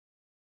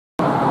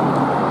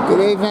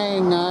Good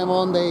evening, I'm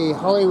on the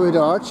Holywood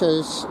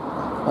Arches.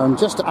 I'm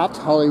just at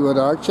Holywood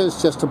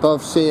Arches, just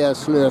above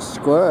C.S. Lewis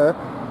Square.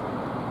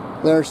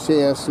 There's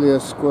C.S.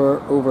 Lewis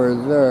Square over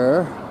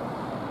there,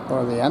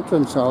 or the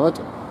entrance of it.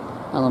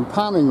 And I'm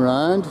panning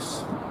round,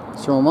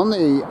 so I'm on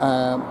the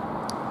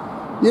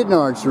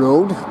Newtownards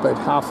road, about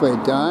halfway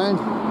down.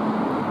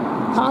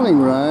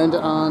 Panning round,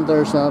 and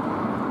there's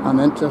an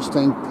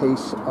interesting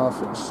piece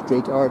of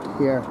street art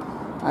here.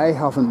 I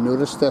haven't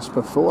noticed this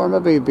before,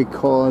 maybe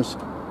because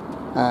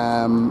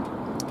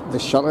the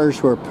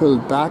shutters were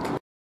pulled back.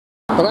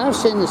 But I've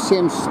seen the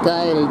same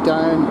style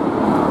down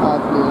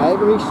at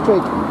Library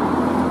Street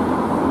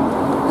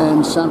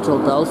in central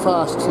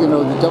Belfast, you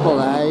know, the double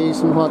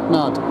I's and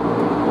whatnot.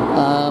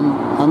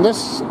 And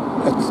this,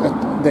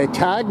 the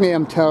tag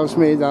name tells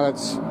me that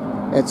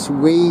it's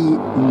Wee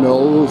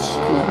Nuls.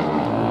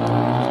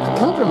 I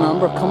can't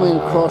remember coming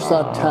across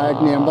that tag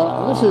name,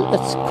 but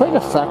it's quite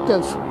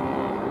effective,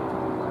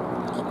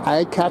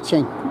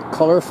 eye-catching,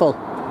 colourful,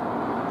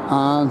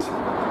 and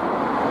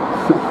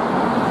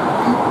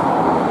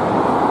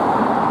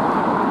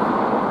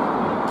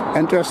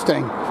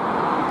interesting.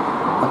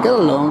 I'll get a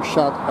long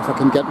shot if I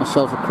can get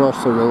myself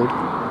across the road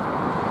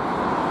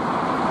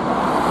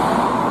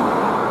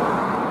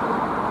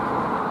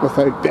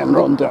without being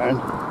run down.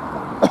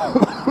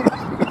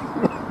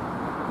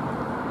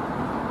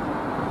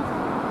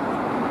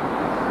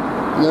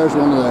 There's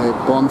one of the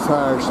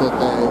bonfires that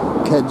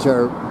the kids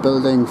are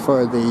building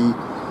for the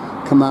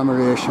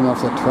commemoration of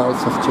the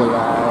 12th of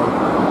July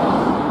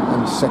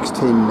in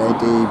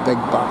 1690, big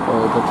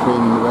battle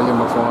between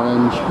William of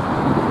Orange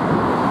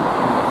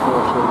and the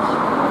forces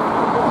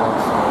of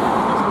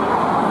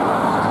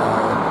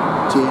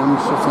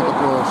James, I think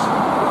it was.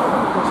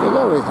 So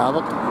there we have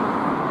it.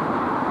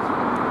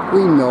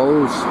 Wee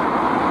Nuls.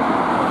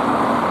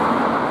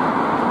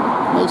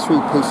 Nice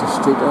wee piece of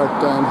street art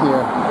down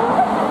here.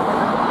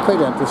 Quite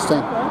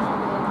interesting.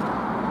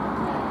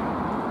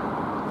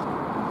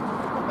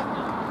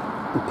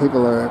 And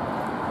people are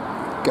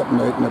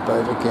getting out and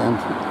about again,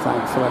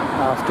 thankfully,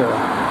 after a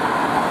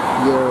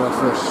year of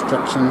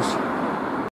restrictions.